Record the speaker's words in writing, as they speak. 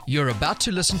You're about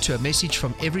to listen to a message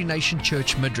from Every Nation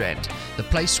Church Midrand, the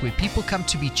place where people come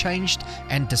to be changed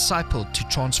and discipled to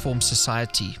transform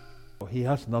society. He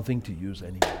has nothing to use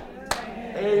anymore.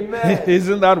 Amen.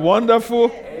 Isn't that wonderful?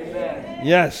 Amen.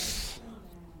 Yes.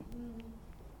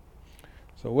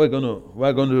 So we're going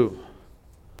to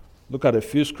look at a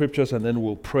few scriptures and then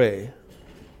we'll pray.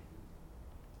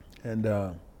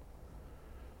 And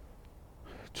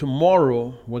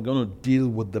tomorrow we're going to deal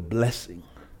with the blessing.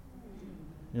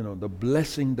 You know, the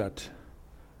blessing that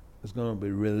is going to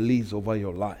be released over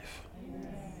your life.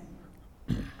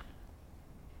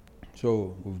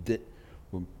 So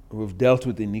we've dealt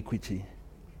with iniquity.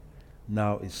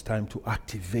 Now it's time to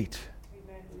activate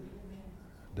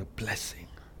the blessing.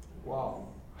 Wow.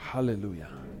 Hallelujah.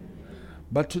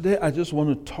 But today I just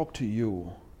want to talk to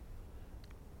you,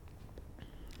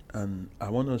 and I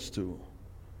want us to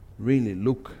really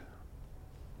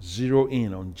zero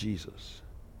in on Jesus,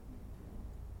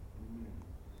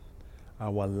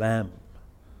 our Lamb,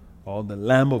 or the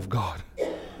Lamb of God,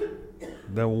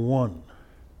 the one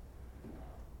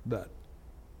that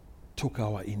took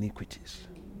our iniquities.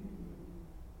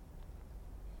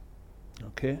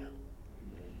 Okay?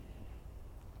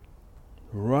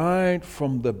 Right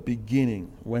from the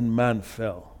beginning, when man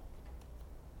fell,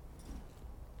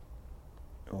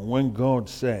 and when God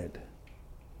said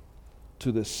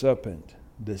to the serpent,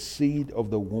 the seed of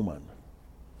the woman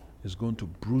is going to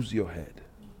bruise your head,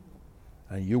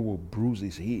 and you will bruise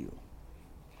his heel.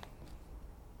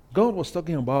 God was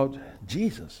talking about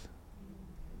Jesus,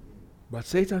 but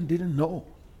Satan didn't know.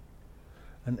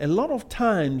 And a lot of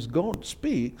times God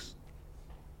speaks,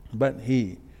 but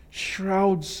he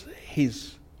shrouds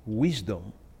his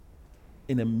wisdom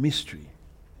in a mystery.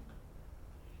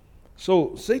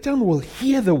 So Satan will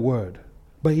hear the word,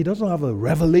 but he doesn't have a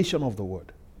revelation of the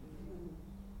word.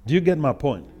 Do you get my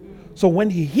point? So when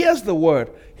he hears the word,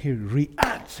 he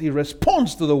reacts, he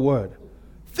responds to the word,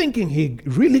 thinking he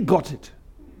really got it.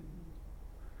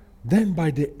 Then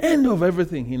by the end of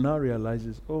everything, he now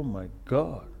realizes, oh my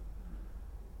God,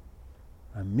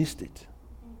 I missed it.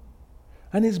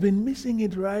 And he's been missing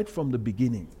it right from the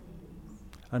beginning.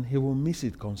 And he will miss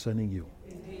it concerning you.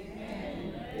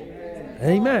 Amen.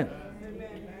 Amen.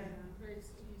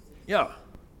 Yeah.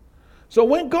 So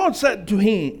when God said to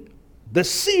him, the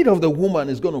seed of the woman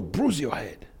is going to bruise your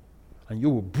head, and you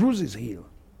will bruise his heel.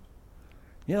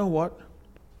 You know what?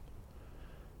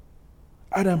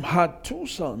 Adam had 2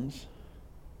 sons,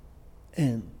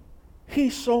 and he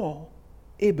saw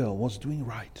Abel was doing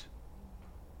right.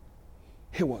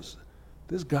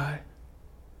 This guy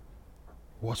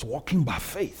was walking by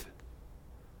faith.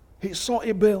 He saw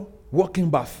Abel walking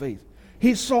by faith.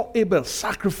 He saw Abel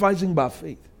sacrificing by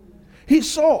faith. He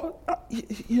saw,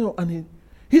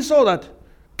 he saw that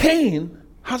Cain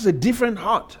has a different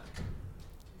heart.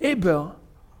 Abel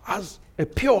has a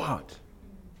pure heart.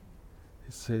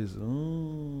 He says,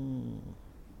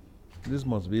 this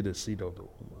must be the seed of the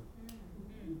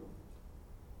woman.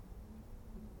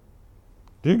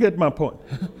 Do you get my point?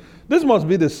 This must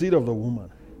be the seed of the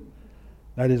woman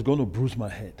that is going to bruise my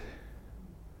head.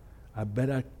 I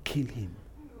better kill him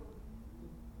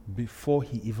before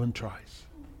he even tries.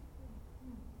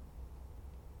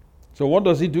 So what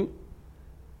does he do?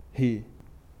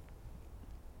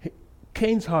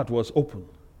 Cain's heart was open.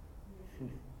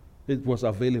 It was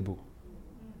available.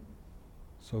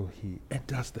 So he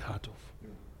enters the heart of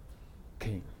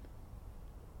Cain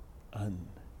and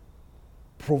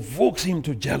provokes him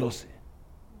to jealousy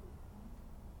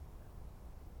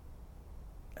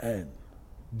and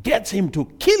gets him to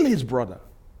kill his brother.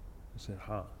 He said,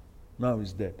 now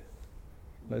he's dead.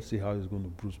 Let's see how he's going to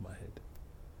bruise my head.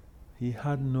 He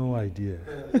had no idea.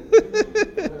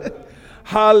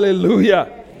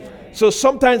 Hallelujah. So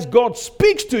sometimes God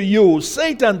speaks to you.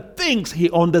 Satan thinks he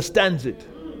understands it.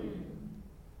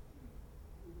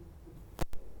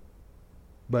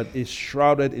 But it's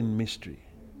shrouded in mystery.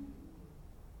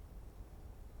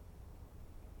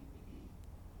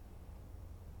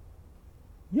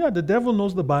 Yeah, the devil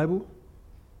knows the Bible,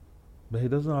 but he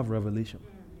doesn't have revelation.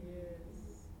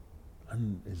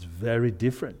 And it's very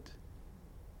different.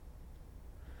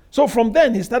 So from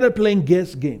then, he started playing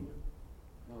guess game.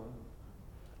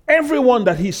 Everyone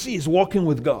that he sees walking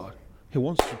with God, he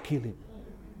wants to kill him.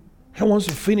 He wants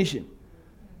to finish him.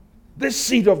 This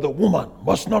seed of the woman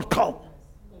must not come.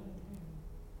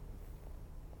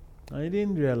 I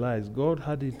didn't realize God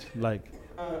had it like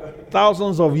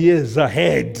thousands of years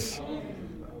ahead.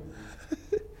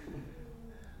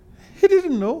 He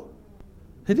didn't know.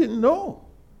 He didn't know.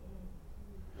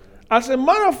 As a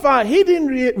matter of fact, he didn't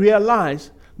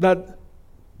realize that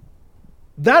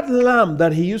lamb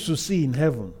that he used to see in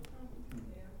heaven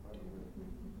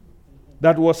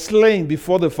that was slain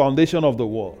before the foundation of the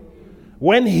world.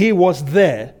 When he was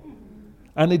there,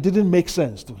 and it didn't make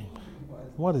sense to him.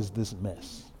 What is this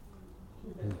mess?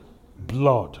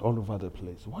 Blood all over the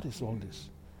place. What is all this?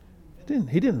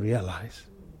 He didn't realize.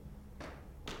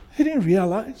 He didn't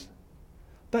realize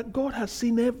that God has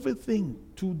seen everything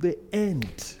to the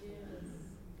end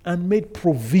and made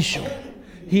provision.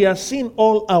 He has seen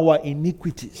all our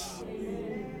iniquities.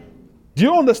 Do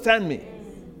you understand me?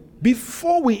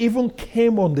 Before we even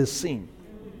came on the scene.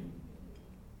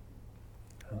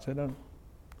 And said,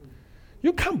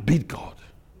 you can't beat God.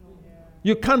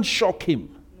 You can't shock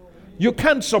him. You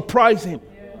can't surprise him.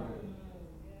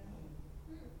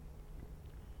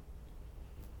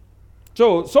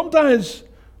 So sometimes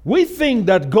we think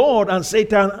that God and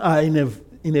Satan are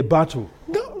in a battle.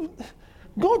 No,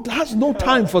 God has no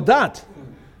time for that.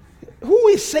 Who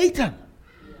is Satan?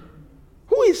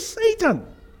 Who is Satan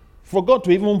for God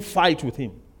to even fight with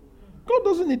him? God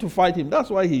doesn't need to fight him. That's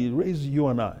why he raised you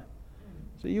and I.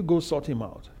 So you go sort him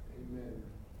out. Amen.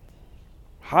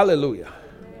 Hallelujah.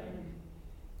 Amen.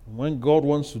 When God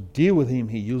wants to deal with him,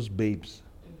 he used babes.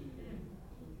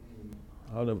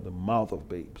 Out of the mouth of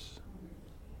babes.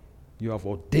 You have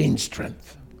ordained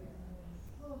strength.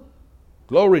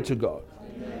 Glory to God.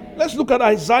 Amen. Let's look at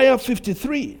Isaiah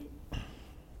 53.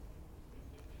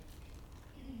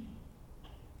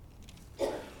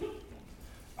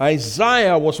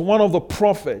 Isaiah was one of the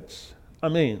prophets.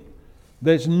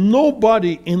 There's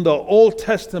nobody in the Old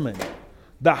Testament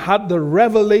that had the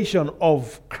revelation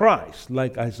of Christ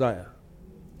like Isaiah.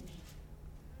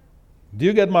 Do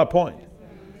you get my point?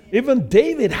 Even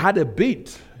David had a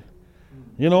bit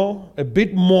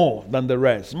more than the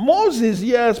rest. Moses,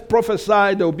 yes,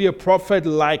 prophesied there will be a prophet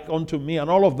like unto me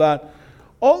and all of that.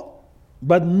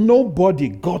 But nobody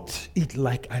got it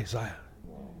like Isaiah.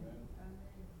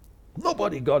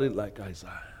 Nobody got it like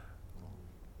Isaiah.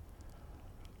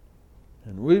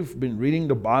 And we've been reading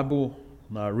the Bible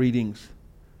in our readings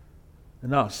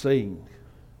and now saying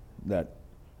that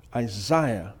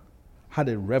Isaiah had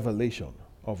a revelation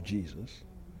of Jesus.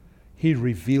 He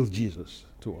revealed Jesus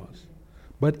to us.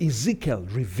 But Ezekiel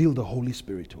revealed the Holy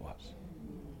Spirit to us.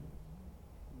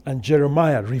 And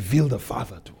Jeremiah revealed the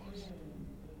Father to us.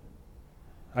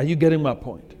 Are you getting my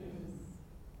point?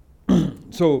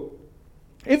 So,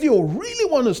 if you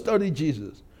really want to study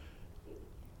Jesus,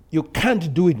 you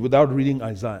can't do it without reading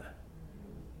Isaiah.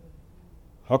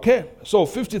 Okay, so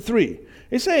 53.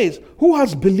 It says, who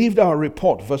has believed our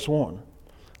report, verse 1?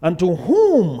 And to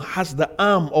whom has the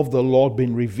arm of the Lord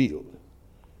been revealed?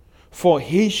 For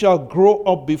he shall grow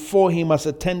up before him as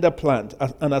a tender plant,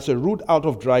 and as a root out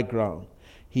of dry ground.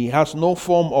 He has no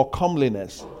form or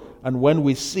comeliness, and when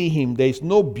we see him, there is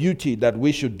no beauty that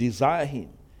we should desire him.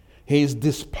 He is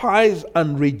despised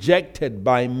and rejected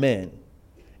by men,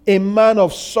 a man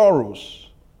of sorrows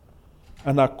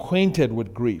and acquainted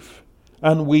with grief.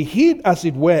 And we hid, as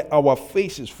it were, our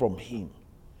faces from him.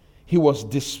 He was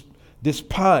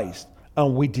despised,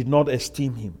 and we did not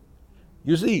esteem him.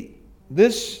 You see,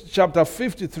 this chapter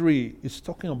 53 is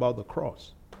talking about the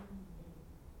cross.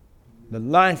 The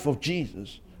life of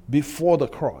Jesus before the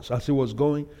cross, as he was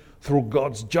going through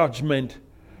God's judgment.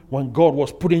 When God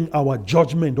was putting our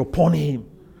judgment upon him,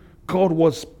 God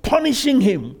was punishing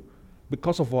him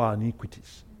because of our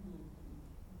iniquities.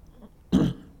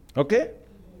 Okay?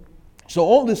 So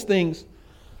all these things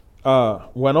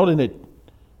were not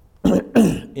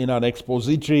in an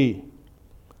expository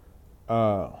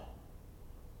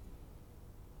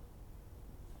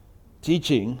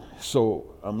teaching, so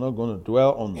I'm not going to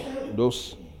dwell on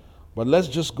those. But let's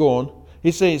just go on.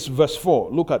 He says, verse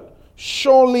 4, look at,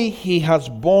 surely he has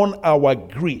borne our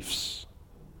griefs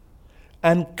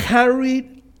and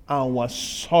carried our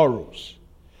sorrows.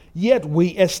 Yet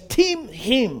we esteem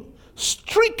him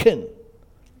stricken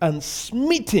and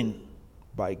smitten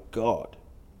by God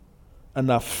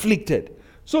and afflicted.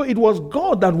 So it was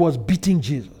God that was beating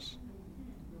Jesus.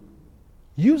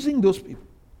 Using those people.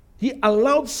 He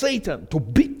allowed Satan to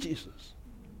beat Jesus.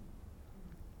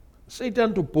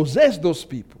 Satan to possess those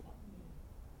people.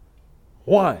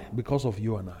 Why? Because of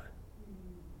you and I.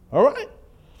 All right?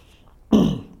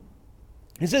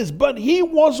 He says, but he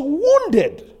was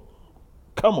wounded.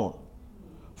 Come on.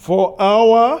 For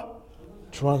our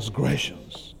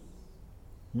transgressions.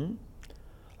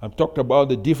 I've talked about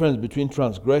the difference between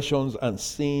transgressions and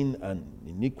sin and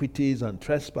iniquities and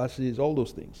trespasses, all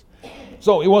those things.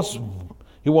 So he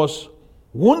was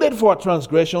wounded for our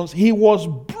transgressions. He was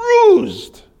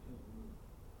bruised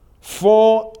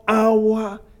for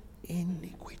our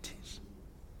iniquities.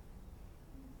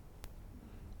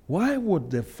 Why would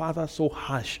the Father so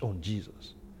harsh on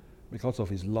Jesus? Because of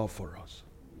his love for us.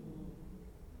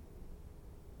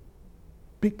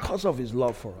 because of his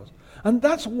love for us. And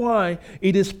that's why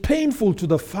it is painful to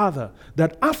the Father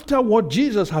that after what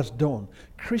Jesus has done,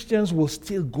 Christians will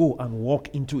still go and walk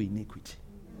into iniquity.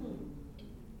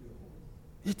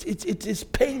 It is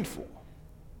painful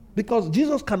because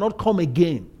Jesus cannot come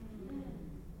again.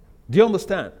 Do you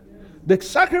understand? The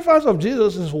sacrifice of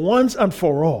Jesus is once and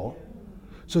for all.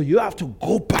 So you have to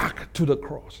go back to the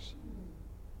cross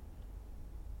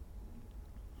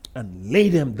and lay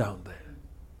them down there.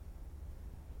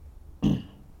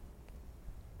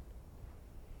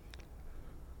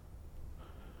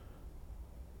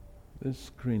 This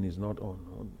screen is not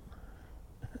on.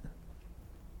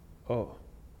 Oh,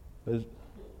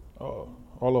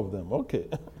 all of them. Okay.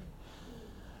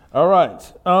 All right.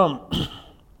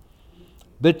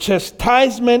 The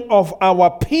chastisement of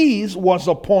our peace was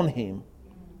upon him,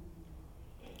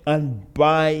 and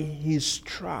by his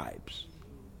stripes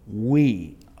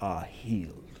we are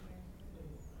healed.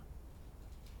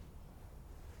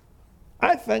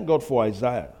 I thank God for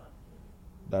Isaiah,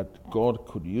 that God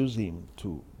could use him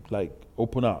to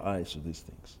open our eyes to these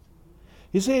things.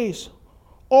 He says,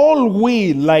 all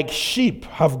we like sheep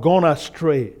have gone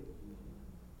astray.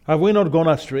 Have we not gone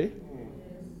astray?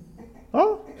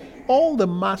 Huh? All the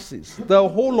masses, the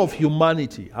whole of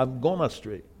humanity have gone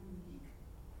astray.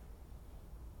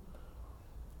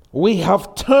 We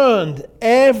have turned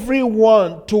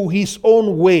everyone to his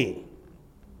own way,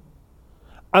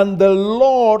 and the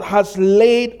Lord has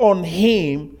laid on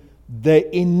him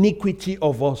the iniquity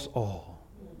of us all.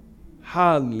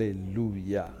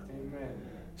 Hallelujah. Amen.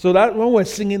 So that when we're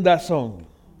singing that song,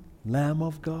 Lamb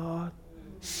of God,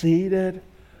 seated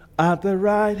at the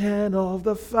right hand of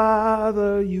the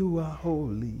Father, you are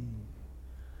holy.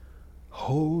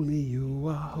 Holy, you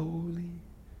are holy.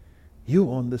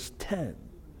 You understand.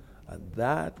 And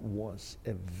that was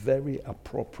a very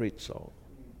appropriate song.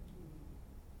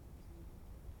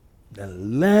 The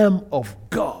Lamb of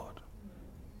God.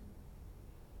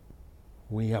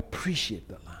 We appreciate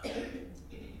the Lamb.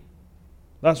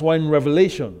 That's why in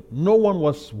Revelation, no one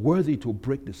was worthy to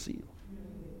break the seal.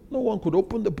 No one could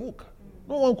open the book.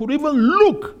 No one could even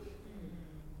look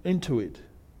into it.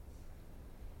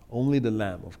 Only the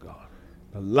Lamb of God,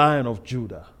 the Lion of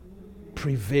Judah,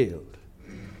 prevailed.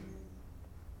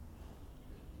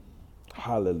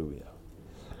 Hallelujah.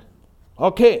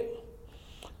 Okay.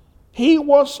 He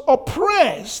was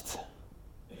oppressed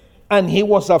and he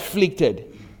was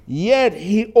afflicted, yet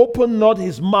he opened not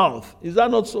his mouth. Is that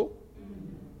not so?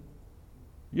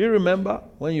 You remember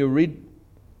when you read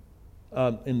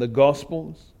in the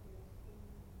Gospels,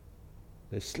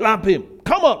 they slap him.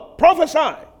 Come on,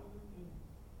 prophesy.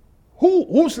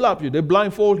 Who slapped you? They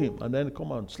blindfold him and then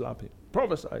come on, slap him.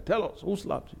 Prophesy. Tell us who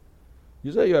slapped you.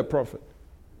 You say you're a prophet.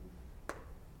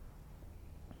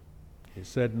 He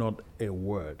said not a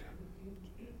word.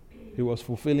 He was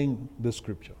fulfilling the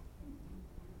scripture.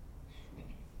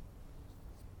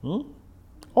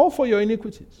 All for your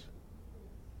iniquities.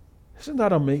 Isn't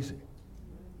that amazing?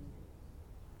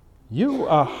 You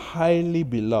are highly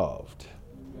beloved.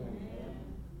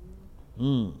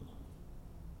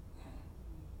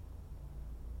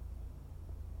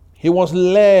 He was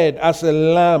led as a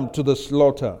lamb to the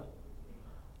slaughter,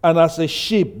 and as a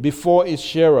sheep before its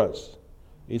shearers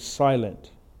is silent.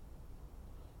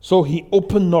 So he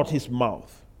opened not his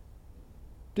mouth.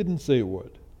 Didn't say a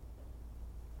word.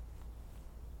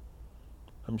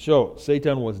 I'm sure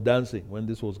Satan was dancing when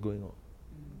this was going on.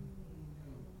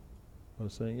 I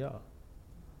was saying, yeah.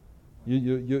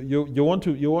 You want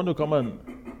to come and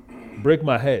break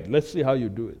my head. Let's see how you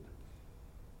do it.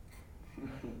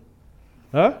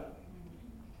 Huh?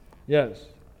 Yes.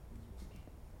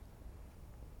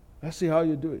 Let's see how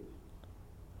you do it.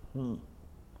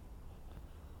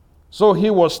 So he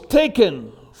was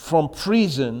taken from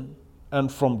prison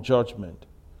and from judgment.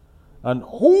 And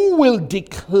who will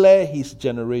declare his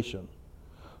generation?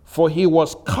 For he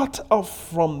was cut off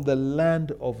from the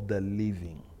land of the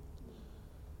living.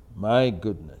 My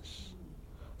goodness.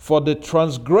 For the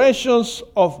transgressions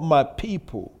of my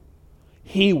people,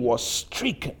 he was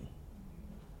stricken.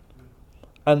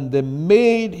 And they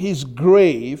made his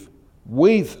grave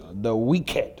with the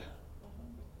wicked.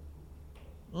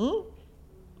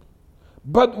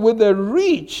 But with the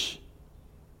rich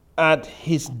at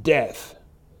his death.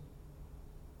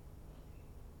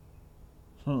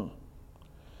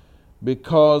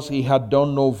 Because he had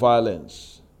done no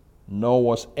violence, nor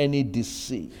was any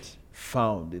deceit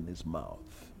found in his mouth.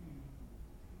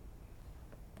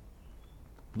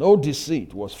 No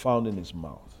deceit was found in his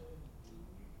mouth.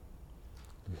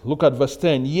 Look at verse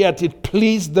 10. Yet it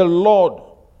pleased the Lord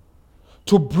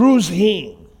to bruise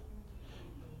him.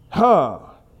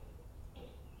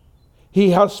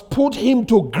 He has put him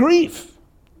to grief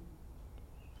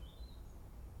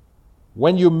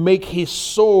when you make his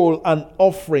soul an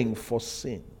offering for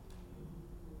sin.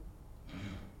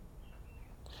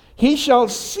 He shall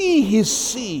see his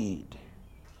seed,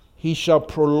 he shall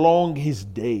prolong his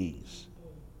days,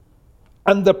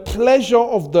 and the pleasure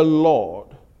of the Lord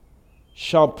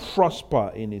shall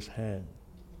prosper in his hand.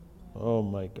 Oh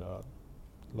my God.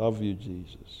 Love you,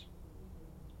 Jesus.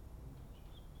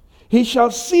 He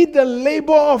shall see the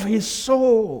labor of his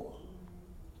soul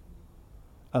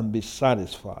and be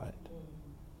satisfied.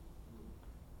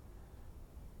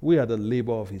 We are the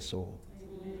labor of his soul.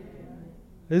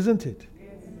 Isn't it?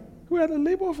 We are the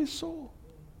labor of his soul.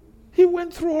 He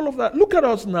went through all of that. Look at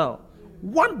us now.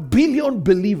 1 billion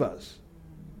believers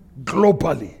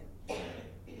globally.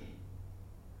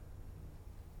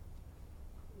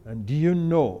 And do you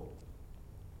know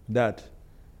that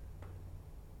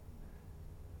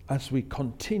as we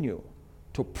continue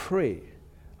to pray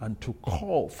and to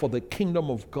call for the kingdom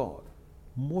of God,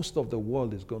 most of the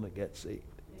world is going to get saved?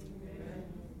 Amen.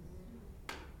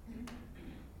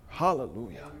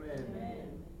 Hallelujah. Amen.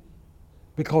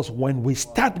 Because when we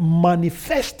start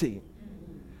manifesting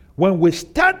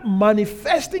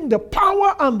the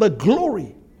power and the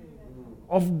glory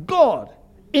of God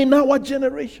in our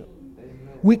generation,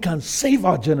 we can save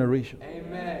our generation.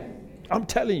 Amen. I'm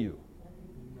telling you.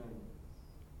 Amen.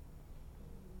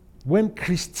 When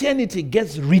Christianity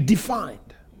gets redefined,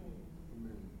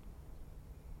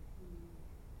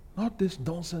 not this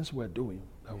nonsense we're doing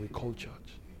that we call church.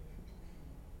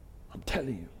 I'm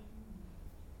telling you.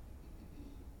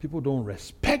 People don't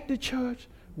respect the church.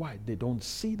 Why? They don't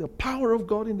see the power of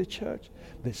God in the church.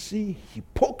 They see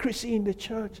hypocrisy in the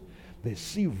church. They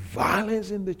see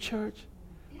violence in the church.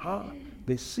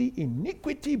 They see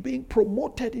iniquity being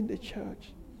promoted in the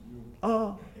church.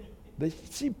 They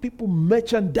see people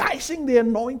merchandising the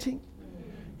anointing.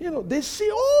 They see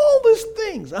all these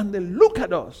things and they look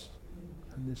at us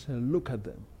and they say, look at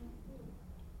them.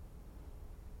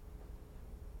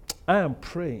 I am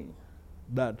praying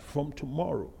that from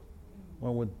tomorrow,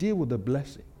 when we deal with the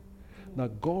blessing,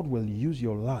 that God will use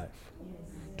your life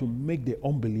to make the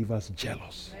unbelievers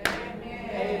jealous.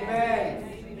 Amen.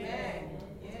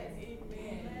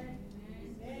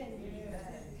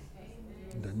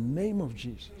 In the name of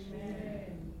Jesus.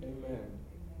 Amen.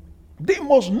 They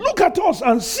must look at us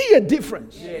and see a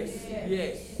difference. Yes.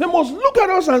 Yes. They must look at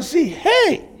us and see,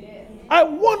 hey, yes, I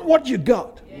want what you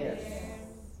got. Yes.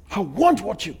 I want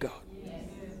what you got. Yes.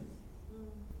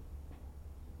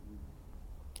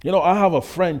 I have a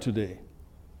friend today.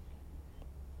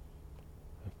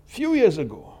 A few years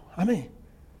ago,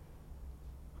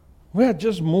 we had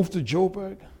just moved to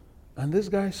Joburg. And this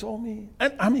guy saw me.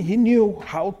 And he knew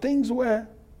how things were.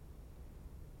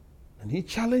 And he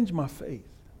challenged my faith.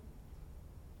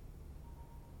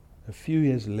 A few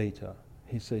years later,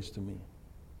 he says to me,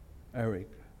 Eric,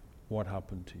 what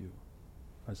happened to you?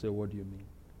 I said, what do you mean?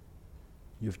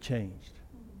 You've changed.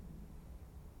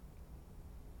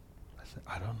 I said,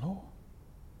 I don't know.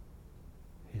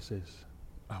 He says,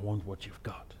 I want what you've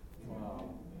got. Wow.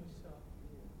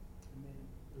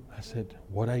 I said,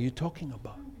 what are you talking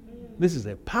about? This is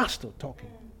a pastor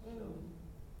talking.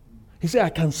 He said, I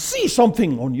can see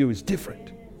something on you is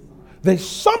different. There's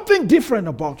something different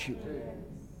about you.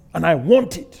 And I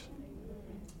want it.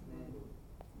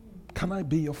 Can I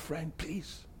be your friend,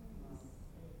 please?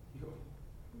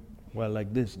 Well,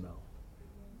 like this now.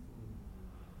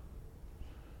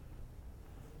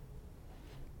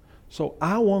 So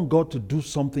I want God to do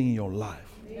something in your life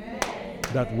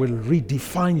that will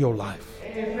redefine your life.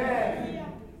 Amen.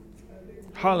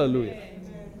 Hallelujah.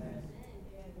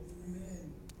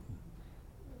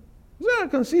 So I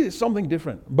can see it's something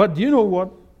different. But you know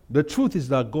what? The truth is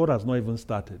that God has not even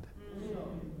started.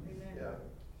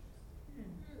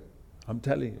 I'm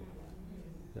telling you,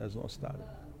 He has not started.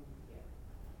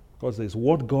 Because it's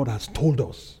what God has told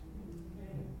us.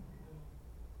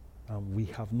 And we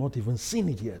have not even seen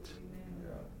it yet.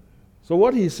 So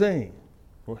what He's saying,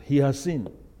 well, He has seen.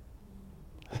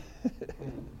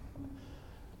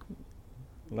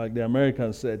 Like the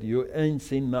Americans said, you ain't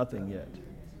seen nothing yet.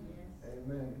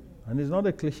 Amen. And it's not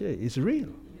a cliche, it's real.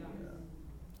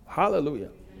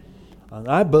 Hallelujah. And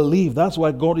I believe that's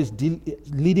why God is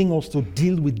leading us to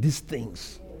deal with these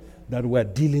things that we're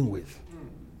dealing with.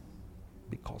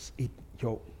 Because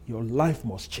your life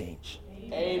must change.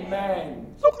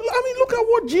 Amen. Look at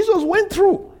what Jesus went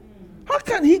through. How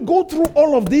can He go through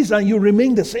all of this and you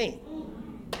remain the same?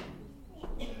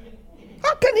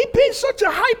 How can He pay such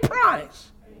a high price?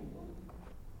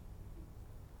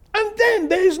 And then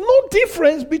there is no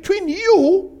difference between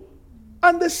you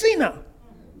and the sinner.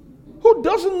 who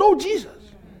doesn't know Jesus.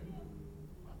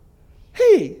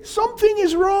 Hey, something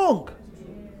is wrong.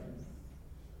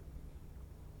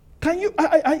 Are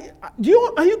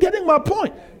you getting my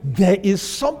point? There is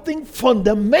something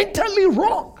fundamentally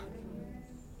wrong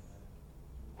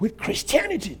with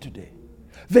Christianity today.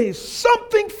 There is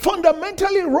something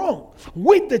fundamentally wrong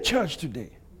with the church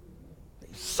today. There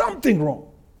is something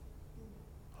wrong.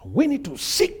 We need to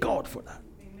seek God for that.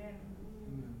 Amen.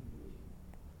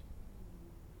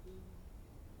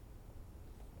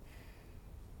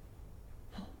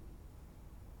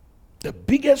 The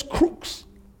biggest crooks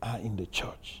are in the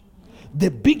church. The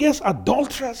biggest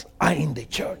adulterers are in the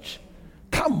church.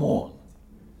 Come on.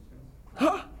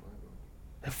 Huh?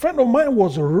 A friend of mine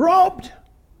was robbed,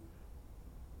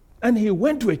 and he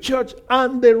went to a church,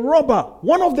 and the robber,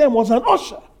 one of them was an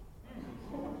usher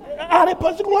at a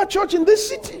particular church in this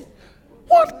city.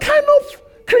 What kind of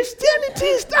Christianity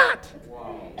is that?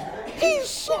 He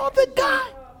saw the guy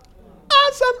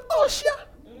as an usher.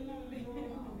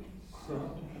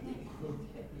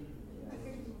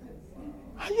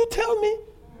 You tell me?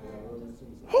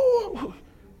 Oh,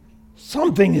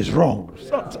 something is wrong.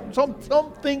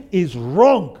 Something is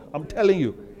wrong. I'm telling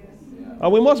you.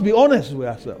 And we must be honest with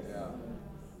ourselves.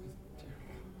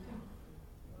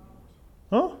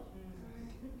 Huh?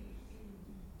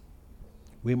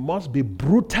 We must be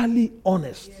brutally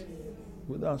honest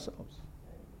with ourselves.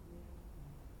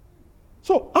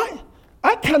 So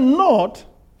I cannot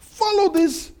follow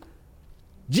this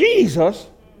Jesus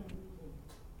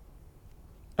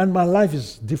and my life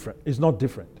is different. It's not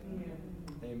different.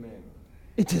 Amen.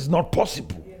 It is not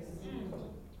possible.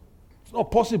 It's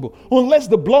not possible. Unless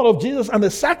the blood of Jesus and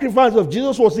the sacrifice of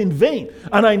Jesus was in vain.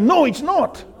 And I know it's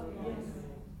not.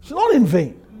 It's not in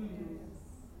vain.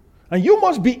 And you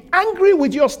must be angry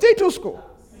with your status quo.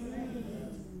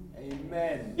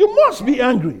 Amen. You must be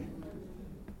angry.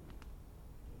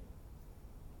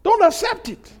 Don't accept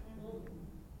it.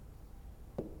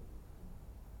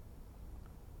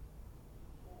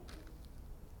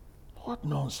 What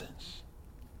nonsense.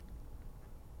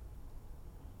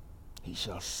 He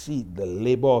shall see the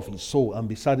labor of his soul and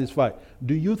be satisfied.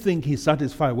 Do you think he's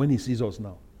satisfied when he sees us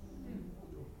now?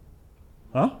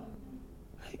 Huh?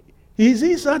 Is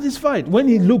he satisfied when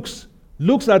he looks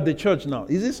at the church now?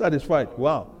 Is he satisfied?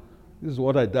 Wow, this is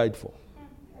what I died for.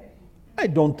 I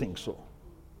don't think so.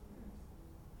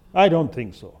 I don't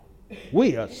think so.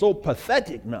 We are so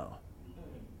pathetic now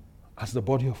as the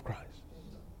body of Christ.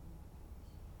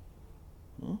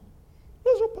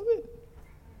 We're so pathetic.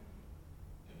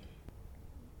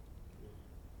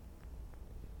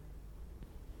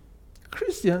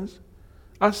 Christians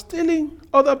are stealing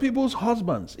other people's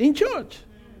husbands in church.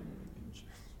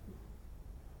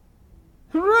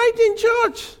 Right in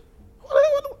church.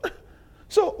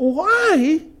 So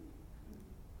why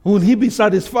will he be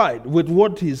satisfied with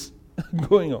what is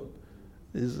going on?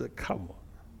 Come on.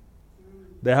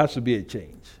 There has to be a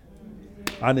change.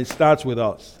 And it starts with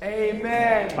us.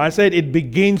 Amen. I said it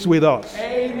begins with us.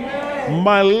 Amen.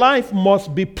 My life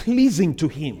must be pleasing to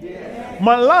him. Yes.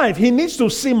 My life, he needs to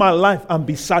see my life and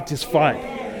be satisfied.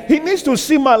 Yes. He needs to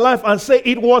see my life and say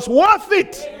it was worth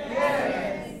it.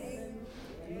 Yes.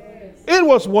 It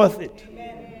was worth it.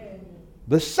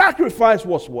 The sacrifice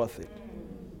was worth it.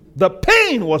 The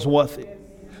pain was worth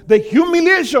it. The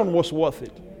humiliation was worth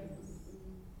it.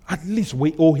 At least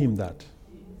we owe him that.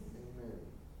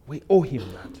 We owe him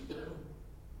that.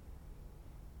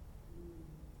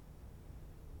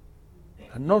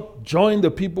 And not join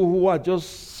the people who are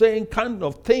just saying kind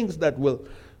of things that will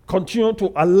continue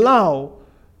to allow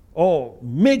or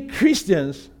make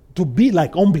Christians to be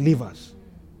like unbelievers.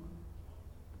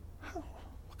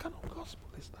 What kind of gospel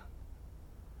is that?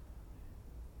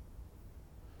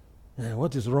 Yeah,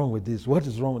 what is wrong with this? What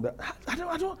is wrong with that?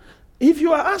 I don't. If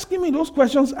you are asking me those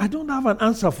questions, I don't have an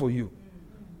answer for you.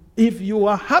 If you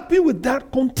are happy with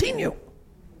that, continue.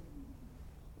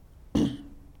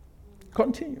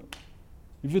 Continue.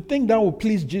 If you think that will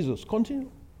please Jesus, continue.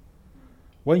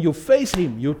 When you face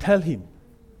him, you tell him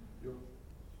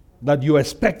that you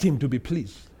expect him to be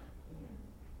pleased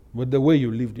with the way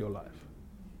you lived your life.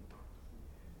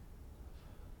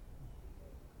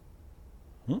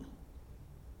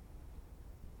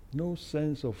 No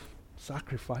sense of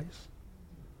sacrifice,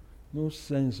 no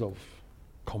sense of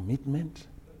commitment.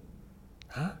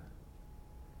 Huh?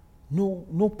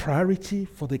 No priority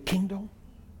for the kingdom.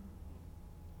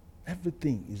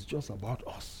 Everything is just about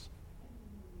us.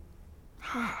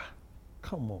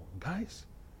 Come on, guys.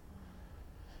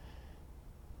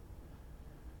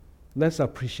 Let's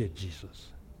appreciate Jesus.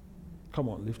 Come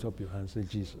on, lift up your hands and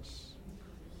say, Jesus,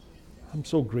 I'm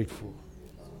so grateful.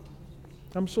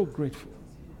 I'm so grateful.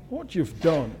 What you've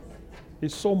done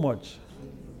is so much.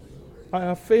 I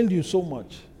have failed you so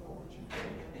much.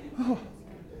 Oh,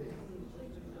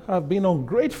 I've been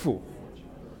ungrateful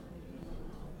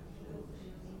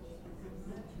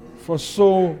for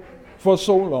so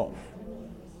long.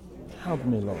 Help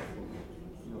me, Lord.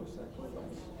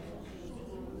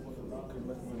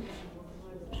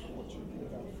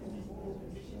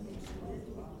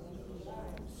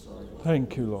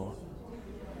 Thank you, Lord,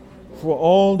 for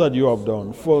all that you have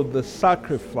done, for the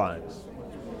sacrifice,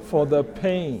 for the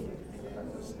pain,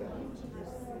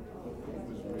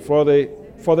 for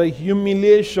the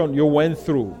humiliation you went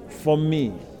through for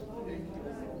me.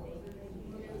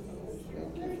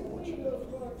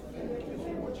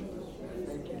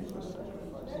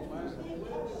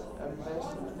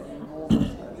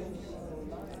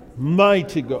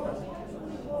 Mighty God,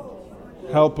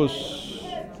 help us.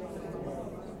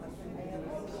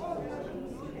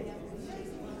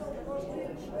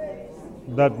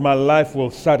 That my life will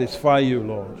satisfy you,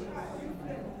 Lord.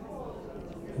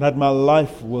 That my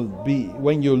life will be,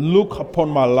 when you look upon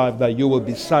my life, that you will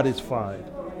be satisfied.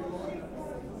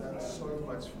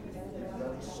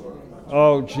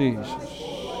 Oh, Jesus.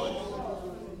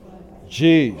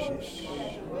 Jesus.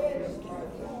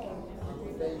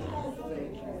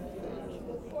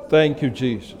 Thank you,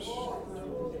 Jesus.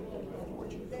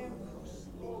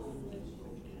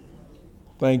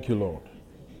 Thank you, Lord.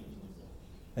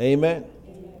 Amen.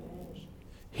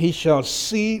 He shall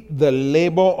see the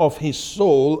labor of his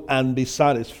soul and be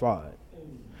satisfied.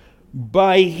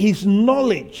 By his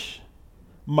knowledge,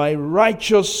 my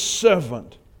righteous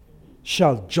servant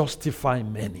shall justify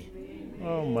many.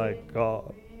 Oh my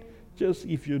God. Just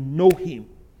if you know him,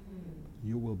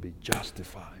 you will be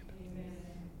justified.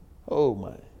 Oh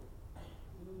my.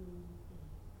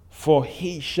 For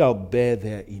he shall bear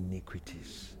their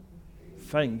iniquities.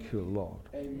 Thank you, Lord,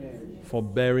 for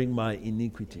bearing my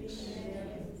iniquities.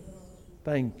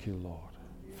 Thank you, Lord,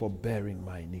 for bearing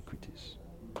my iniquities.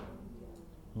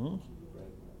 Do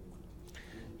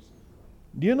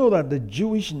you know that the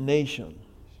Jewish nation,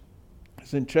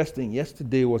 it's interesting,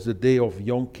 yesterday was the day of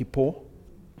Yom Kippur.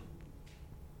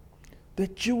 The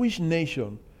Jewish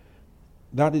nation,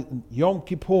 that is, Yom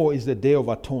Kippur is the day of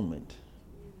atonement.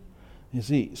 You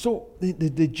see, so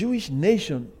the Jewish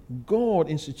nation, God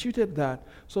instituted that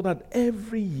so that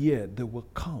every year they will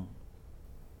come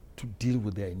to deal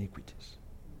with their iniquities.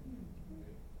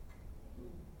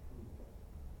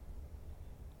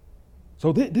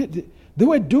 So they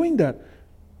were doing that.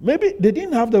 Maybe they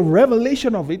didn't have the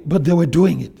revelation of it, but they were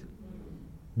doing it.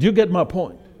 Do you get my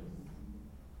point?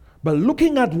 But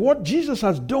looking at what Jesus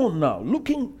has done now,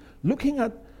 looking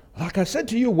at, like I said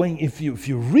to you, if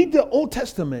you read the Old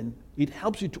Testament, it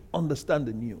helps you to understand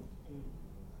the new.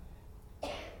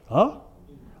 Huh?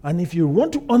 And if you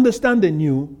want to understand the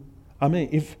new, I mean,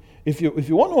 if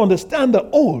you want to understand the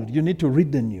old, you need to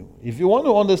read the new. If you want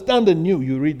to understand the new,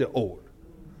 you read the old.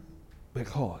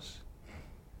 Because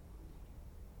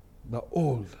the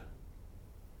old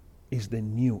is the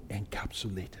new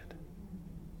encapsulated.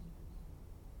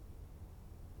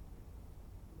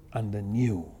 And the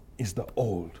new is the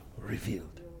old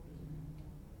revealed.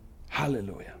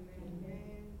 Hallelujah.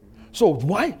 So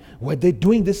why were they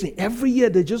doing this thing? Every year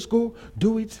they just go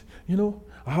do it. You know,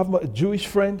 I have a Jewish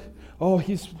friend. Oh,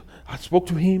 I spoke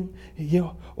to him.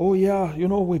 Oh yeah, you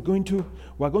know, we're going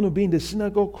to be in the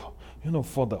synagogue, you know,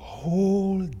 for the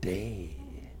whole day.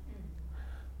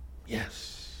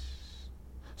 Yes.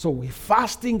 So we're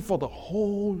fasting for the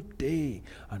whole day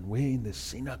and we're in the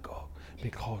synagogue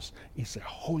because it's a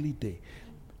holy day.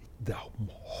 The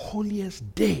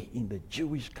holiest day in the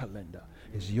Jewish calendar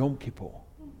is Yom Kippur.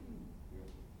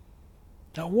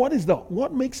 Now,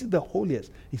 what makes it the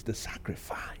holiest? It's the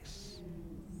sacrifice.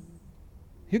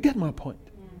 You get my point?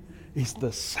 It's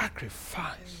the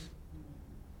sacrifice.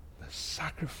 The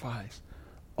sacrifice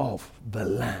of the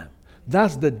lamb.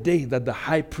 That's the day that the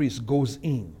high priest goes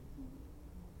in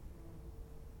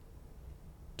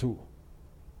to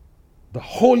the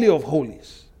Holy of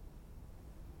Holies.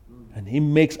 And he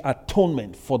makes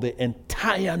atonement for the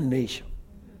entire nation.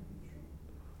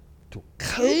 To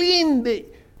clean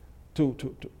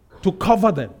to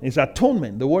cover them. It's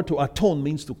atonement. The word to atone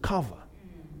means to cover.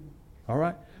 All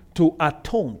right? To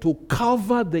atone, to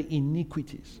cover the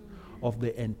iniquities of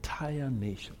the entire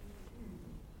nation.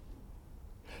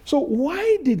 So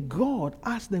why did God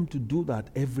ask them to do that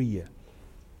every year?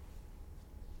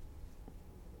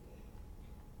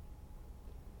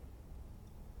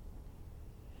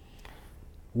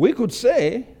 We could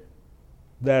say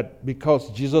that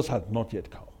because Jesus had not yet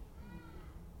come.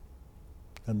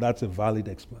 And that's a valid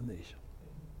explanation.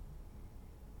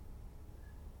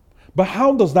 But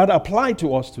how does that apply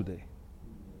to us today?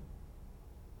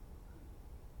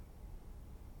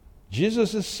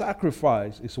 Jesus'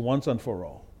 sacrifice is once and for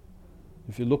all.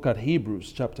 If you look at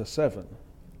Hebrews chapter 7,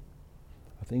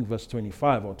 I think verse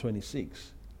 25 or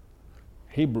 26.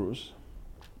 Hebrews.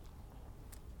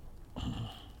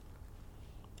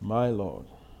 My Lord.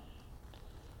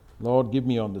 Lord, give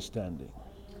me understanding.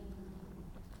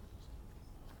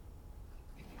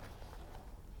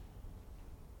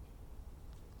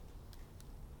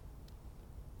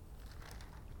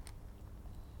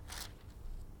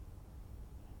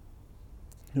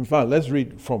 In fact, let's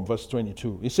read from verse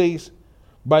 22. It says,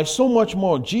 by so much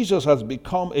more, Jesus has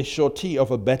become a surety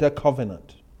of a better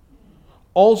covenant.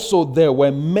 Also, there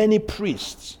were many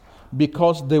priests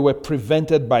because they were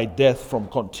prevented by death from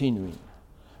continuing.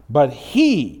 But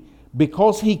he,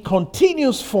 because he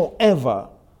continues forever,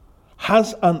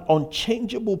 has an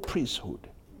unchangeable priesthood.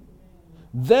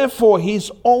 Therefore, he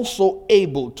is also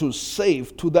able to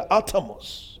save to the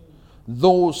uttermost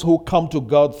those who come to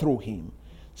God through him,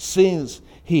 since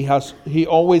he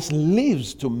always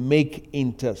lives to make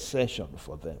intercession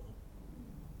for them.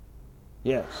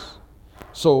 Yes.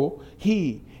 So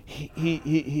he's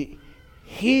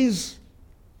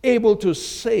able to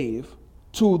save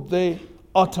to the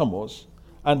uttermost,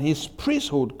 and his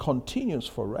priesthood continues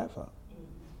forever.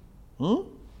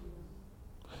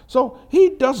 So he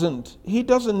doesn't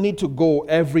need to go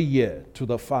every year to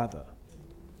the Father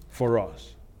for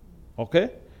us. Okay?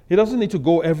 He doesn't need to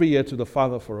go every year to the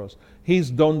Father for us. He's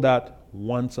done that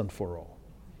once and for all.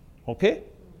 Okay?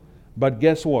 But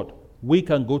guess what? We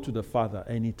can go to the Father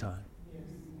anytime.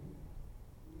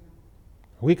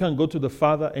 We can go to the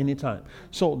Father anytime.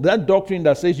 So that doctrine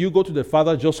that says you go to the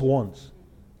Father just once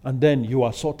and then you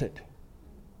are sorted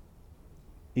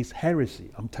is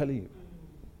heresy, I'm telling you.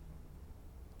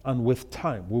 And with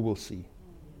time, we will see.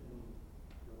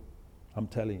 I'm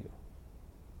telling you.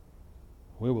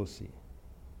 We will see.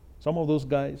 Some of those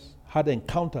guys had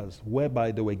encounters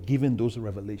whereby they were given those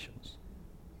revelations.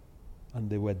 And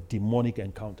they were demonic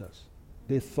encounters.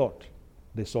 They thought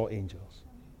they saw angels.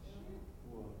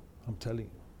 I'm telling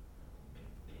you.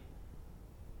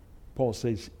 Paul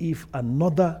says, if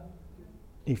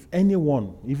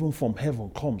anyone, even from heaven,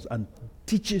 comes and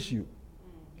teaches you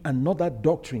another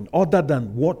doctrine other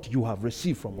than what you have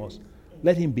received from us,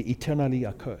 let him be eternally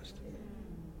accursed.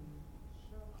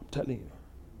 I'm telling you.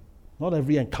 Not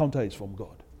every encounter is from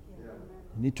God.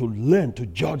 You need to learn to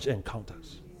judge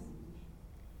encounters.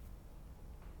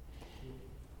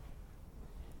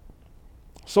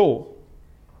 So,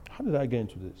 how did I get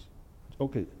into this?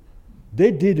 Okay. They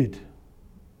did it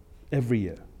every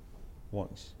year,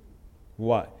 once.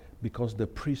 Why? Because the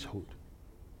priesthood,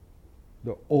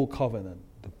 the old covenant,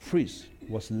 the priest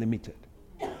was limited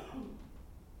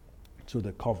to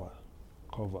the cover.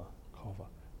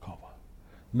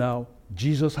 Now,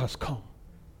 Jesus has come.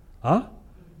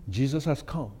 Jesus has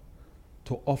come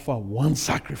to offer one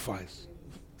sacrifice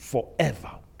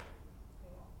forever.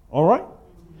 All right?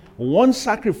 One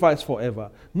sacrifice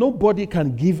forever. Nobody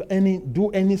can do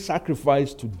any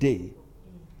sacrifice today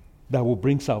that will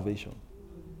bring salvation.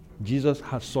 Jesus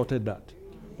has sorted that.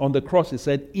 On the cross, he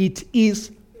said, it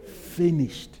is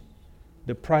finished.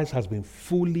 The price has been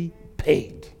fully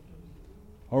paid.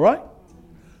 All right?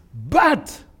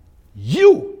 But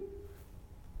you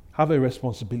have a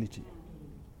responsibility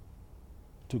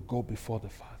to go before the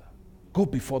Father. Go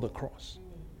before the cross.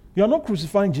 You are not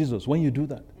crucifying Jesus when you do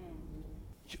that.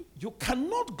 You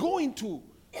cannot go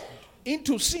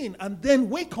into sin and then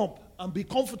wake up and be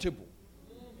comfortable.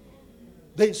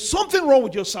 There is something wrong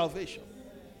with your salvation.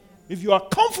 If you are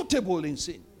comfortable in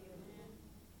sin.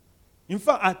 In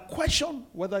fact, I question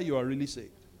whether you are really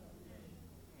saved.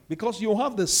 Because you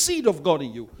have the seed of God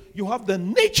in you. You have the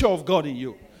nature of God in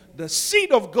you. The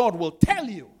seed of God will tell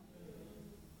you.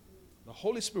 The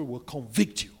Holy Spirit will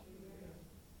convict you.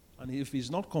 And if he's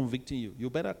not convicting you, you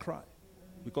better cry.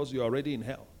 Because you're already in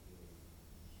hell.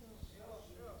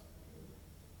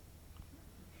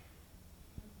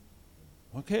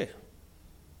 Okay.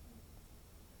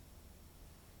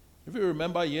 If you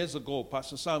remember years ago,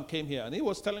 Pastor Sam came here and he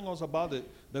was telling us about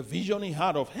the vision he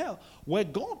had of hell, where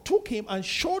God took him and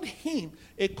showed him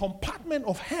a compartment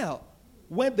of hell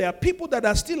where there are people that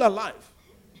are still alive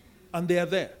and they are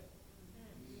there.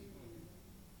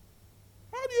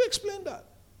 How do you explain that?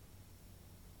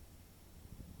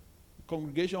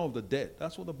 Congregation of the dead.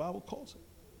 That's what the Bible calls it.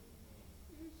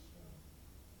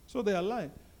 So they are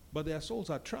alive, but their souls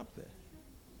are trapped there.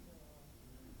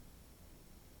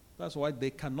 That's why they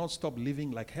cannot stop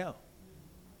living like hell.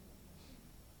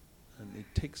 And it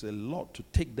takes a lot to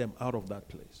take them out of that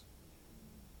place.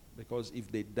 Because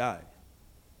if they die,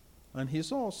 And he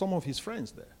saw some of his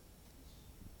friends there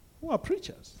who are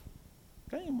preachers.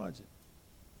 Can you imagine?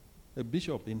 A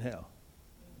bishop in hell.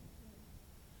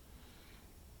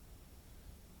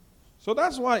 So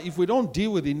that's why if we don't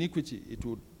deal with iniquity,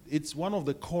 it's one of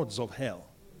the cords of hell.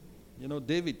 You know,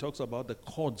 David talks about the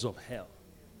cords of hell.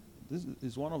 This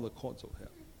is one of the cords of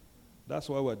hell. That's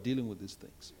why we're dealing with these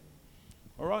things.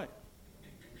 All right.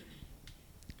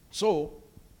 So,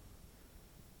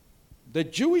 the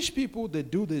Jewish people, they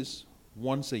do this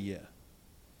once a year.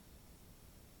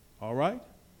 All right?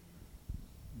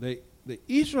 The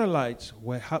Israelites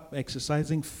were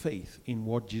exercising faith in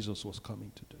what Jesus was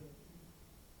coming to do.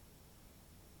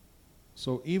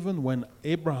 So even when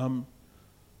Abraham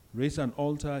raised an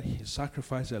altar, he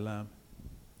sacrificed a lamb,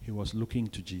 he was looking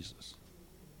to Jesus.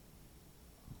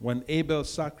 When Abel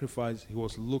sacrificed, he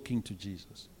was looking to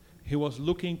Jesus. He was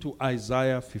looking to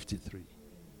Isaiah 53.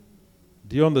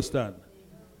 Do you understand?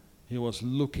 He was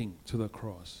looking to the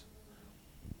cross.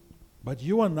 But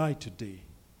you and I today,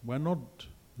 we're not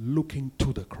looking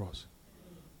to the cross.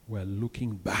 We're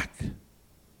looking back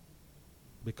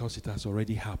because it has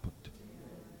already happened.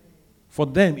 For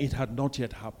them, it had not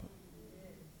yet happened.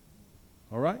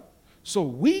 All right? So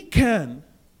we can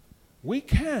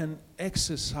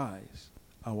exercise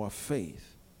our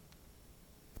faith.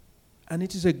 And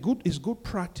it's good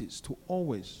practice to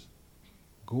always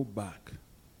go back.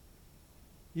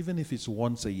 Even if it's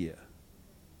once a year.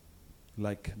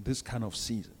 Like this kind of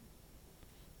season.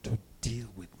 To deal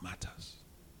with matters.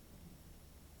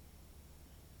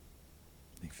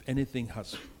 If anything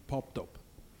has popped up.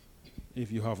 If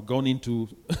you have gone into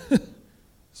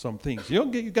some things. You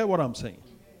get what I'm saying?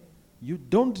 You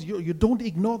don't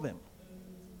ignore them.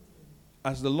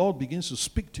 As the Lord begins to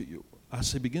speak to you,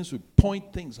 as He begins to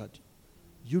point things at you,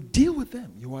 you deal with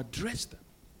them. You address them.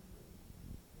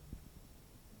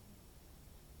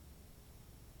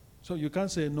 So you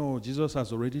can't say, no, Jesus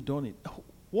has already done it.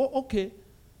 Well, okay.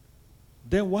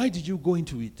 Then why did you go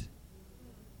into it?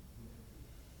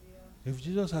 If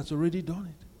Jesus has already done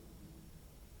it.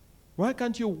 Why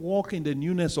can't you walk in the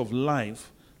newness of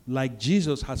life like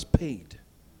Jesus has paid?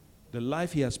 The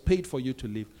life He has paid for you to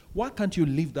live. Why can't you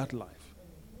live that life?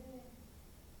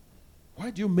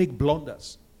 Why do you make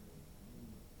blunders?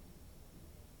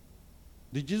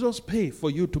 Did Jesus pay for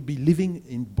you to be living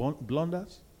in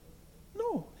blunders?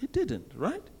 No, He didn't,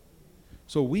 right?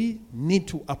 So we need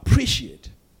to appreciate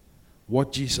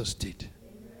what Jesus did.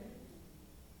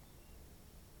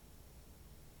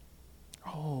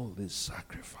 All this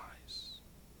sacrifice.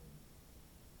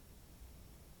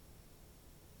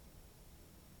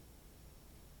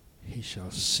 He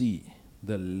shall see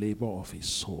the labor of his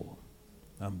soul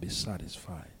and be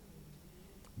satisfied.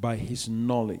 By his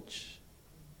knowledge,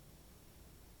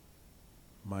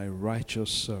 my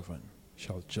righteous servant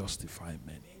shall justify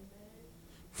many,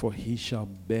 for he shall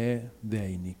bear their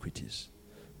iniquities.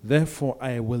 Therefore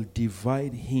I will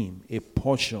divide him a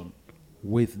portion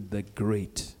with the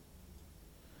great,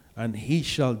 and he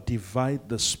shall divide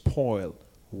the spoil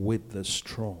with the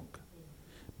strong,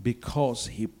 because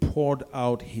he poured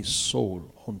out his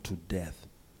soul unto death,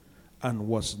 and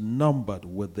was numbered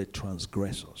with the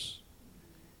transgressors.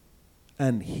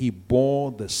 And he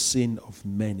bore the sin of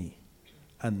many,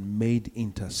 and made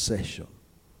intercession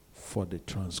for the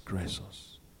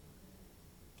transgressors.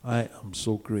 I am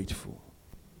so grateful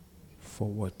for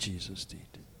what Jesus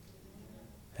did.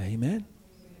 Amen?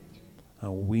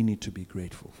 And we need to be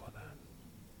grateful for that.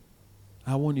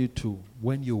 I want you to,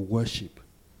 when you worship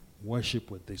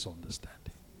with this understanding.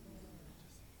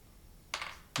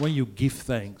 When you give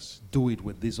thanks, do it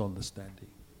with this understanding.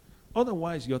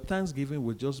 Otherwise, your thanksgiving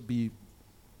will just be,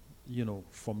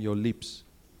 from your lips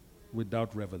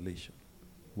without revelation,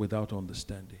 without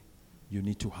understanding. You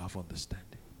need to have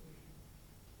understanding.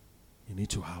 You need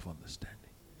to have understanding.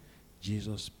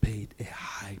 Jesus paid a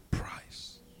high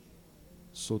price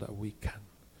so that we can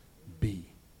be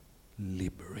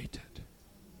liberated.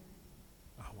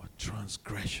 Our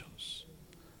transgressions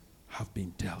have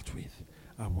been dealt with.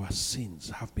 Our sins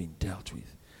have been dealt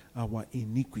with. Our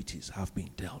iniquities have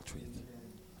been dealt with.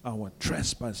 Our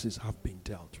trespasses have been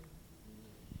dealt with.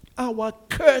 Our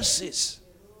curses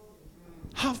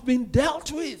have been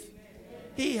dealt with.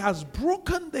 He has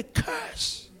broken the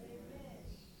curse.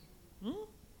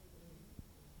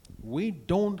 We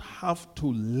don't have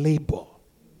to labor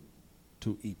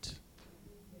to eat.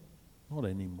 Not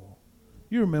anymore.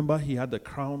 You remember he had the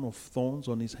crown of thorns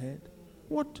on his head?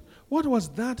 What was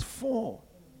that for?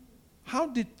 How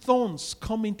did thorns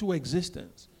come into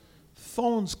existence?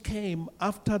 Thorns came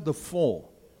after the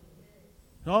fall.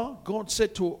 God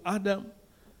said to Adam,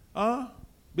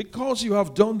 because you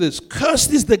have done this,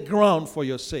 cursed is the ground for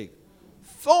your sake.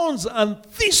 thorns and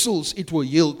thistles it will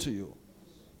yield to you.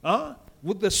 Huh?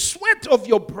 With the sweat of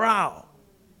your brow,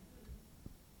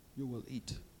 you will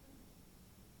eat.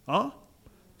 Huh?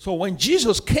 So when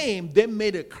Jesus came, they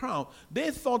made a crown.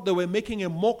 They thought they were making a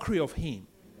mockery of him.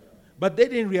 But they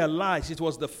didn't realize it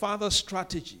was the Father's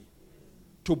strategy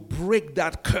to break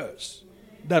that curse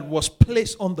that was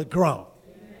placed on the ground.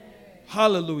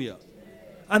 Hallelujah.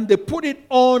 And they put it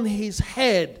on his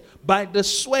head by the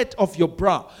sweat of your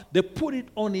brow. They put it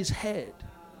on his head.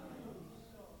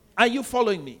 Are you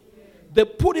following me? They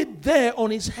put it there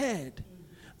on his head.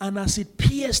 And as it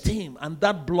pierced him and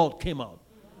that blood came out,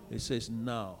 it says,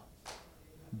 now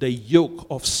the yoke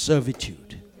of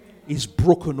servitude is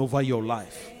broken over your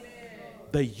life.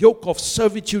 The yoke of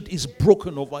servitude is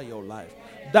broken over your life.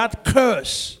 That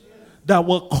curse that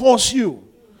will cause you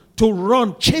to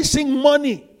run chasing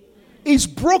money is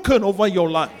broken over your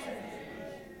life.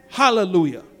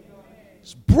 Hallelujah.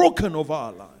 It's broken over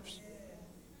our lives.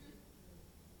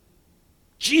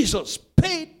 Jesus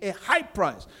paid a high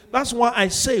price. That's why I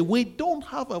say we don't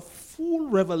have a full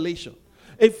revelation,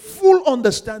 a full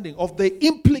understanding of the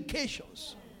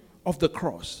implications of the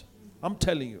cross. I'm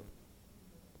telling you,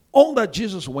 all that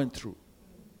Jesus went through.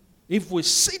 If we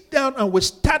sit down and we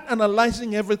start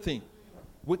analyzing everything,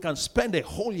 we can spend a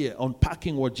whole year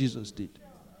unpacking what Jesus did.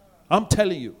 I'm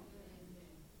telling you.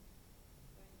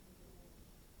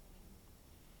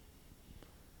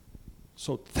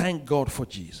 So thank God for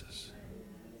Jesus.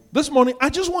 This morning, I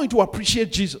just want you to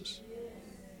appreciate Jesus.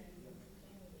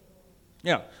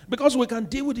 Yeah, because we can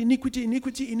deal with iniquity,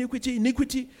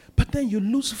 but then you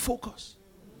lose focus.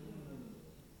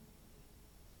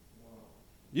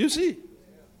 You see?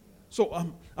 So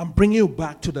I'm bringing you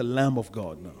back to the Lamb of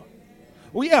God now.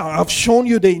 Well, yeah, I've shown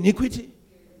you the iniquity,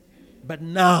 but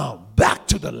now back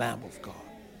to the Lamb of God.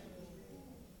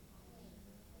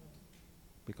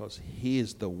 Because he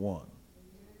is the one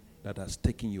that has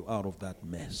taken you out of that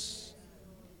mess.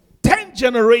 10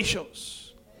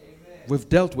 generations. We've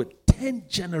dealt with 10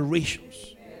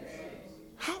 generations.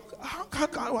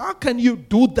 How can you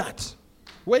do that?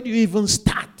 Where do you even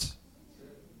start?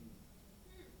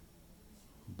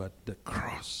 But the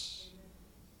cross,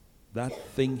 that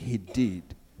thing he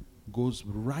did, goes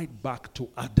right back to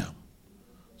Adam.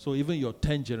 So even your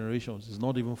 10 generations is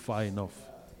not even far enough.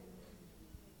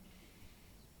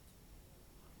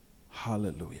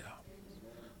 Hallelujah.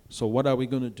 So what are we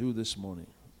going to do this morning?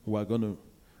 We're going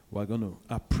to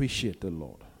appreciate the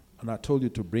Lord. And I told you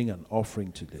to bring an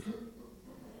offering today.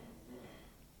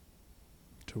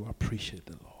 To appreciate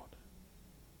the Lord.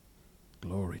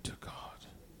 Glory to God.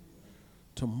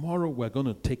 Tomorrow we're going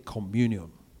to take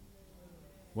communion.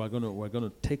 We're going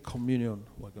to take communion.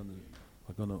 We're going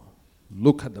to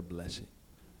look at the blessing,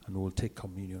 and we'll take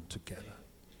communion together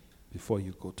before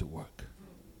you go to work.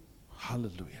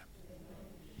 Hallelujah.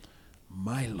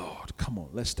 My Lord, come on,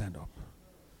 let's stand up.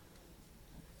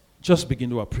 Just begin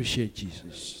to appreciate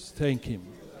Jesus. Thank him.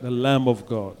 The Lamb of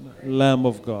God. Lamb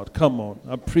of God. Come on,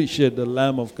 appreciate the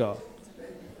Lamb of God.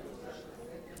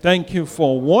 Thank you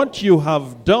for what you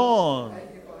have done.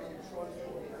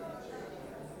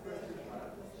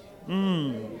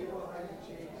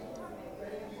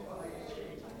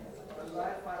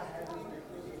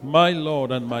 My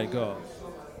Lord and my God.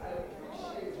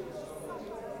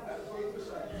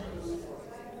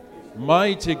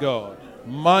 Mighty God,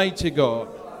 mighty God,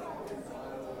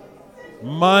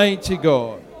 mighty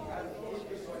God,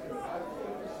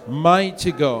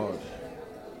 mighty God,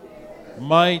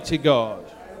 mighty God.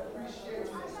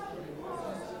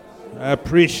 I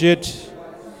appreciate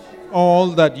all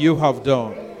that you have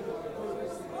done.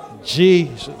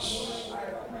 Jesus.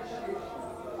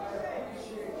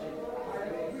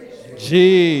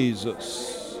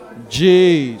 Jesus.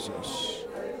 Jesus.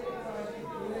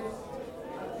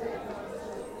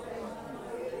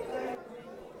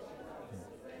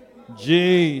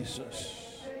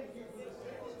 Jesus.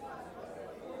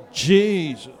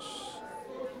 Jesus.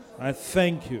 I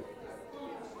thank you.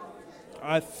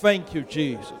 I thank you,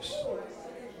 Jesus.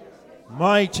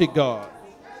 Mighty God.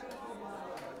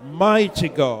 Mighty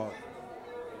God.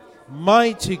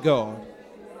 Mighty God.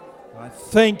 I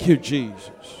thank you, Jesus.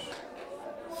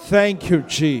 Thank you,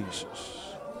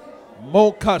 Jesus.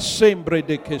 Moka sembre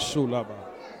de kesulaba.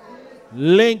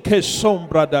 Lenke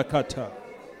sombra da kata.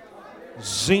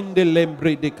 Zinde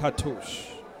lembre de katos.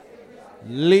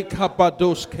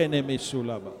 Likabados keneme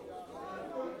sulaba.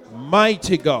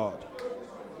 Mighty God.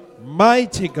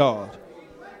 Mighty God.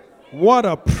 What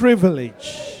a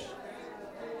privilege.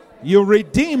 You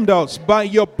redeemed us by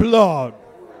your blood.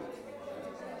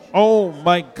 Oh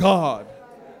my God.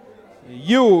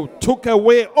 You took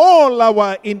away all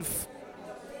our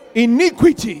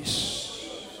iniquities.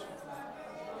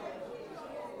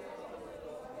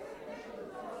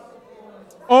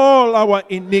 All our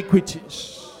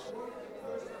iniquities.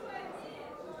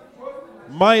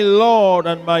 My Lord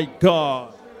and my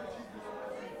God.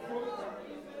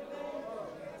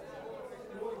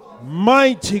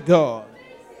 Mighty God.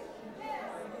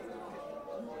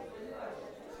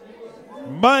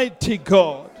 Mighty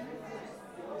God.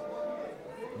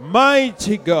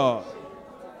 Mighty God.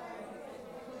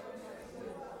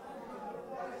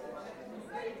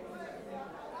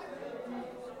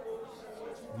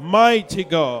 Mighty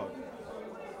God.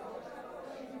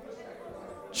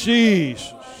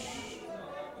 Jesus.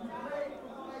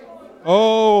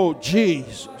 Oh,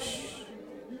 Jesus.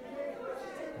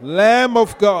 Lamb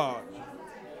of God.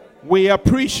 We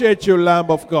appreciate you,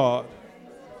 Lamb of God.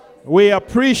 We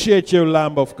appreciate you,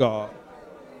 Lamb of God.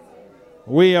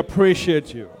 We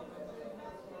appreciate you.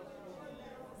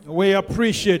 We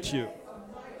appreciate you.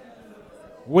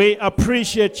 We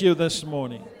appreciate you this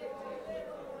morning.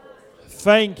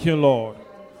 Thank you, Lord.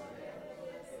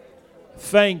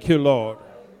 Thank you, Lord.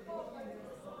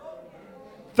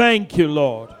 Thank you,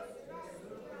 Lord.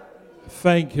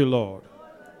 Thank you, Lord.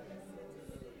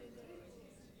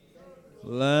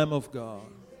 Lamb of God,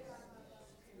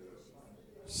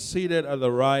 seated at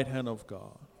the right hand of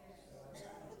God.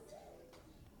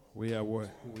 We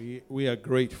are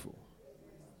grateful.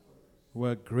 We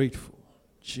are grateful,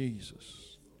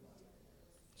 Jesus.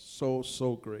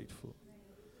 So grateful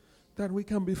that we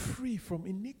can be free from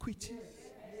iniquity.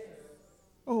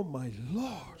 Oh my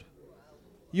Lord,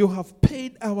 you have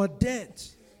paid our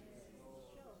debt.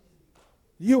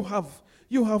 You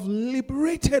have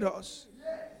liberated us.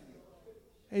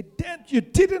 A debt you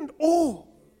didn't owe.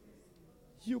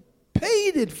 You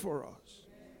paid it for us.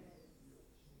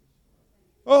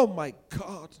 Oh my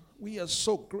God, we are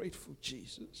so grateful,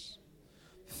 Jesus.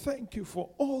 Thank you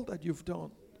for all that you've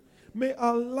done. May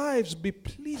our lives be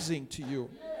pleasing to you.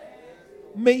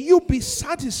 May you be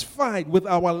satisfied with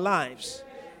our lives.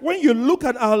 When you look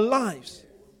at our lives,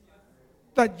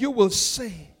 that you will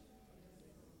say,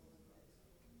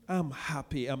 I'm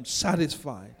happy, I'm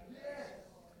satisfied.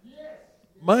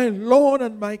 My Lord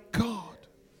and my God,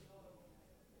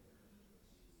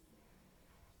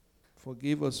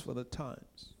 forgive us for the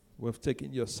times we've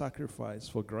taken your sacrifice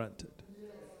for granted.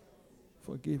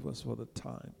 Forgive us for the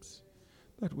times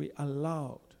that we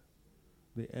allowed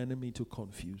the enemy to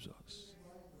confuse us.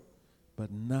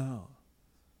 But now,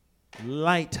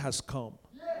 light has come.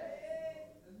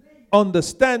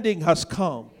 Understanding has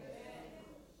come.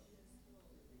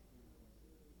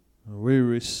 We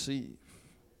receive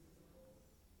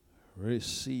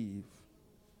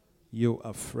you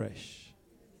afresh.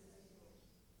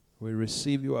 We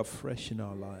receive you afresh in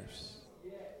our lives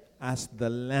as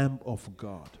the Lamb of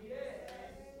God.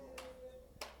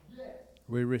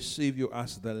 We receive you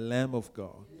as the Lamb of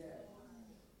God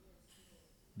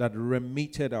that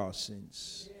remitted our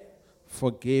sins,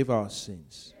 forgave our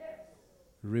sins,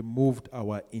 removed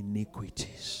our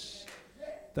iniquities.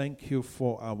 Thank you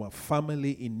for our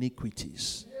family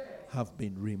iniquities have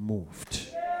been removed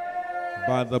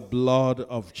by the blood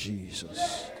of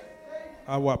Jesus.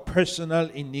 Our personal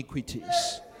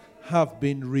iniquities have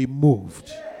been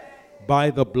removed by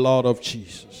the blood of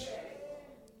Jesus.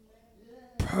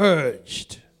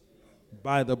 Purged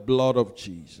by the blood of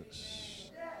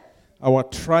Jesus. Our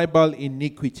tribal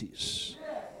iniquities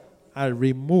are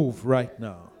removed right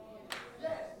now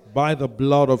by the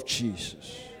blood of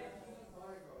Jesus.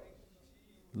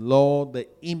 Lord, the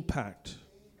impact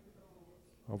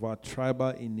of our tribal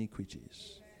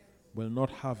iniquities will not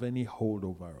have any hold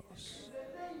over us.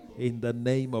 In the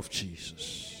name of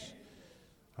Jesus.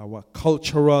 Our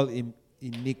cultural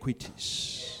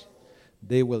iniquities,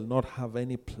 they will not have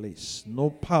any place, no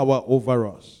power over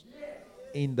us.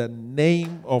 In the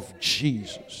name of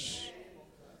Jesus.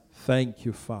 Thank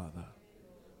you, Father.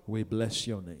 We bless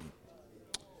your name.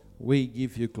 We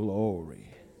give you glory.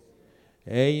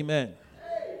 Amen.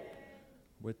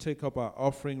 We'll take up our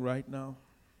offering right now.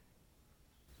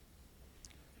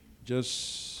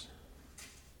 Just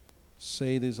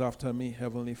say this after me.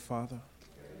 Heavenly Father,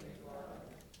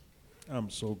 I'm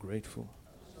so grateful.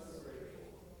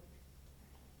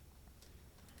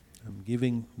 I'm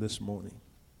giving this morning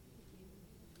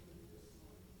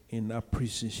in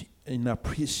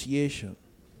appreciation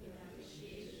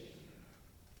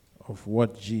of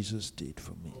what Jesus did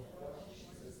for me.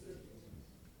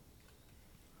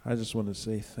 I just want to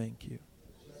say thank you.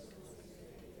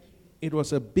 It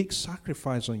was a big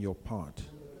sacrifice on your part.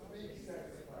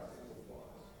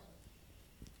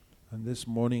 And this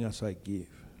morning as I give,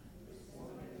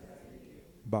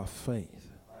 by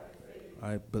faith,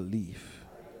 I believe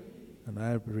and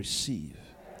I receive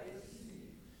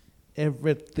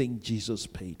everything Jesus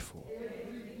paid for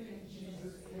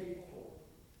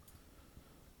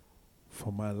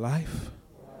my life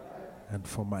and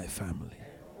for my family.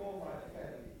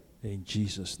 In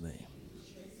Jesus' name.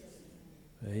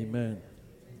 Amen.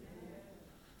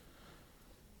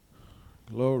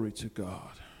 Glory to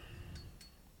God.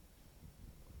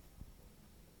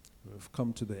 We've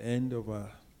come to the end of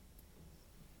our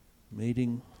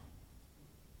meeting.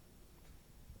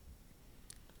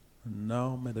 And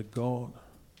now may the God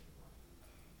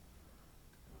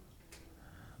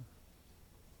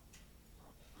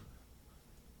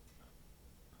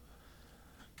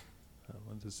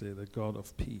to say the God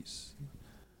of peace.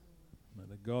 May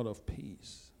the God of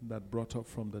peace that brought up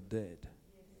from the dead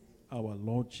our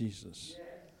Lord Jesus,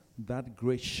 that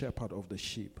great shepherd of the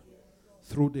sheep,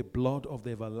 through the blood of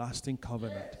the everlasting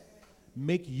covenant,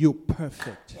 make you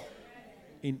perfect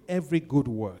in every good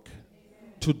work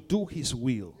to do his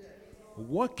will,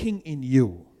 working in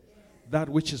you that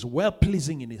which is well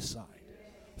pleasing in his sight,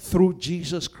 through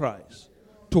Jesus Christ,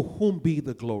 to whom be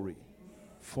the glory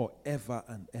forever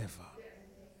and ever.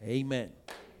 Amen.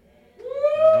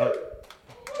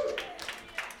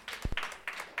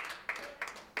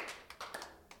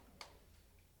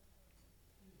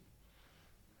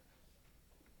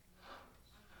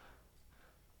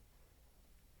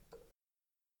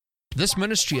 This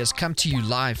ministry has come to you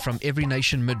live from Every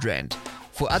Nation Midrand.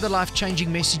 For other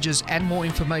life-changing messages and more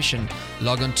information,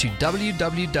 log on to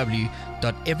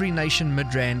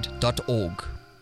www.everynationmidrand.org.